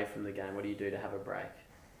get away from the game? What do you do to have a break?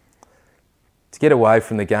 To get away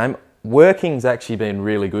from the game, working's actually been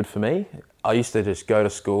really good for me. I used to just go to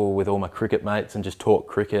school with all my cricket mates and just talk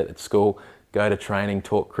cricket at school, go to training,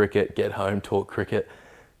 talk cricket, get home, talk cricket.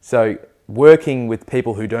 So working with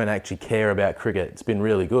people who don't actually care about cricket, it's been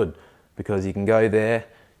really good because you can go there,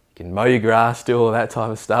 you can mow your grass, do all that type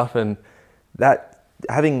of stuff, and that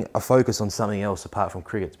having a focus on something else apart from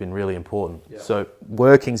cricket's been really important. Yeah. So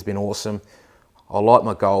working's been awesome. I like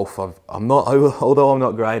my golf. Although I'm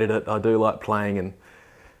not great at it, I do like playing and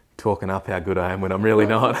talking up how good I am when I'm really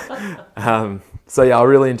not. So yeah, I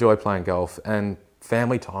really enjoy playing golf, and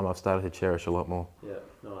family time I've started to cherish a lot more. Yeah,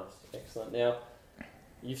 nice, excellent. Now,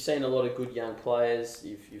 you've seen a lot of good young players.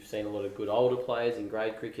 You've seen a lot of good older players in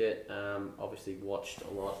grade cricket. Obviously watched a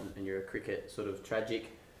lot, and you're a cricket sort of tragic.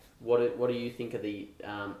 What do you think are the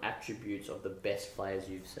attributes of the best players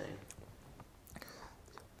you've seen?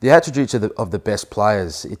 The attributes of the best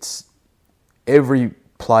players, it's every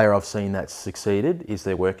player I've seen that's succeeded is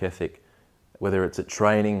their work ethic. Whether it's at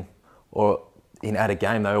training or at a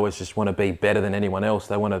game, they always just want to be better than anyone else.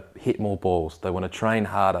 They want to hit more balls. They want to train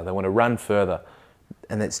harder. They want to run further.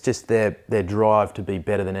 And it's just their drive to be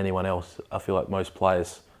better than anyone else. I feel like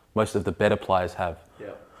most of the better players have.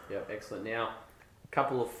 Yeah, excellent. Now, a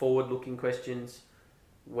couple of forward-looking questions.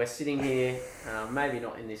 We're sitting here, maybe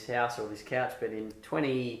not in this house or this couch, but in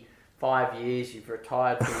 25 years, you've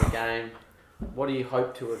retired from the game. What do you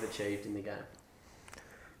hope to have achieved in the game?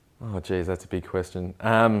 Oh, geez, that's a big question.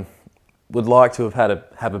 Would like to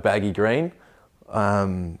have a baggy green. I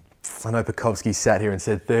know Pekovsky sat here and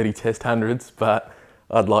said 30 Test hundreds, but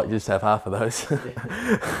I'd like to just have half of those.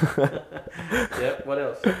 Yep. What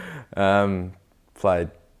else?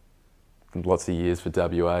 Played lots of years for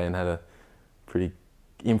WA and had a pretty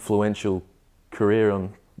influential career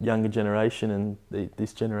on younger generation and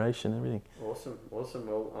this generation, everything. Awesome.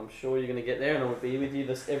 Well, I'm sure you're going to get there, and I'll be with you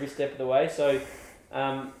every step of the way. So,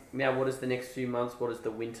 now, what does the next few months, what does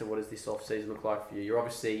the winter, what does this off-season look like for you? You're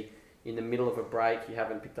obviously in the middle of a break. You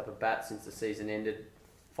haven't picked up a bat since the season ended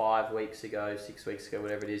 5 weeks ago, 6 weeks ago,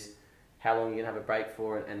 whatever it is. How long are you going to have a break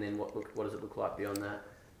for, and then what does it look like beyond that?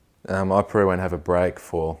 I probably won't have a break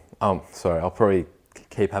for... I'll probably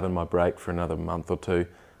keep having my break for another month or two.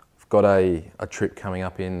 I've got a trip coming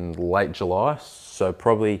up in late July, so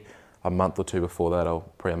probably a month or two before that,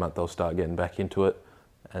 I'll start getting back into it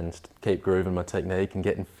and keep grooving my technique and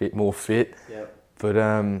getting more fit. Yep. But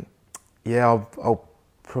I'll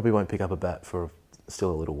probably won't pick up a bat for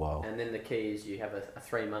still a little while. And then the key is you have a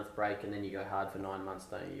 3-month break, and then you go hard for 9 months,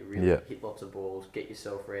 don't you? You really hit lots of balls, get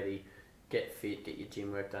yourself ready, get fit, get your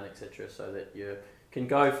gym work done, etc., so that you can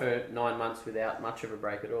go for 9 months without much of a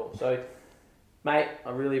break at all. So Mate, I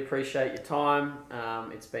really appreciate your time.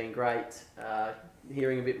 It's been great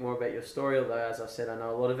hearing a bit more about your story, although, as I said, I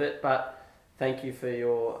know a lot of it. But thank you for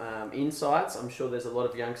your insights. I'm sure there's a lot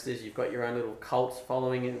of youngsters. You've got your own little cult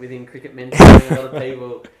following within cricket mentoring. A lot of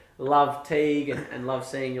people love Teague and love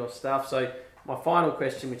seeing your stuff. So my final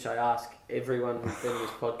question, which I ask everyone who's been on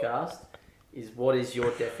this podcast, is what is your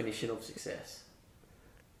definition of success?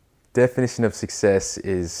 Definition of success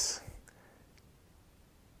is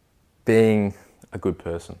being a good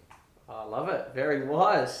person. I love it. Very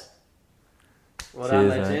wise. Well Cheers,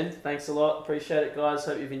 done, legend. mate. Thanks a lot. Appreciate it, guys.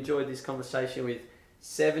 Hope you've enjoyed this conversation with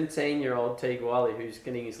 17-year-old Teague Wyllie, who's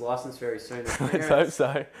getting his license very soon. Let's hope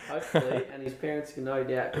so. Hopefully, and his parents are no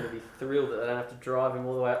doubt going to be thrilled that they don't have to drive him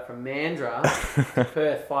all the way up from Mandurah to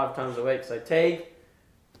Perth 5 times a week. So Teague,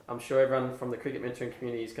 I'm sure everyone from the cricket mentoring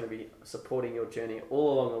community is going to be supporting your journey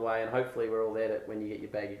all along the way, and hopefully we're all there when you get your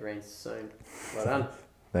baggy greens soon. Well done.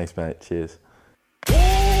 Thanks, mate. Cheers.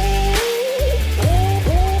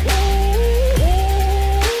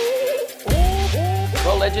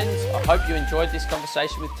 Well, legends, I hope you enjoyed this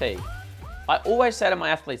conversation with Teague. I always say to my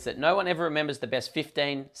athletes that no one ever remembers the best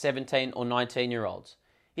 15, 17 or 19-year-olds.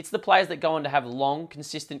 It's the players that go on to have long,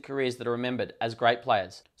 consistent careers that are remembered as great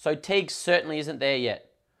players. So Teague certainly isn't there yet.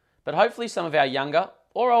 But hopefully some of our younger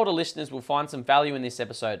or older listeners will find some value in this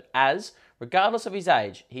episode as, regardless of his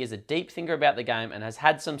age, he is a deep thinker about the game and has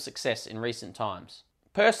had some success in recent times.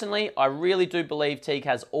 Personally, I really do believe Teague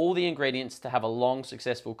has all the ingredients to have a long,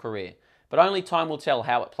 successful career, but only time will tell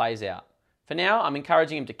how it plays out. For now, I'm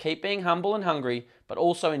encouraging him to keep being humble and hungry, but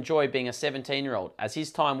also enjoy being a 17-year-old, as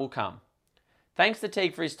his time will come. Thanks to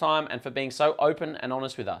Teague for his time and for being so open and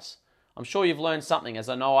honest with us. I'm sure you've learned something, as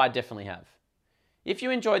I know I definitely have. If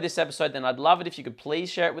you enjoyed this episode, then I'd love it if you could please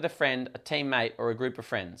share it with a friend, a teammate, or a group of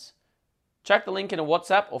friends. Chuck the link in a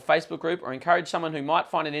WhatsApp or Facebook group, or encourage someone who might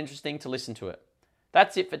find it interesting to listen to it.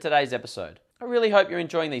 That's it for today's episode. I really hope you're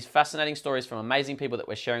enjoying these fascinating stories from amazing people that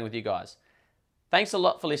we're sharing with you guys. Thanks a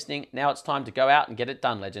lot for listening. Now it's time to go out and get it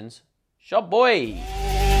done, legends. Shot boy!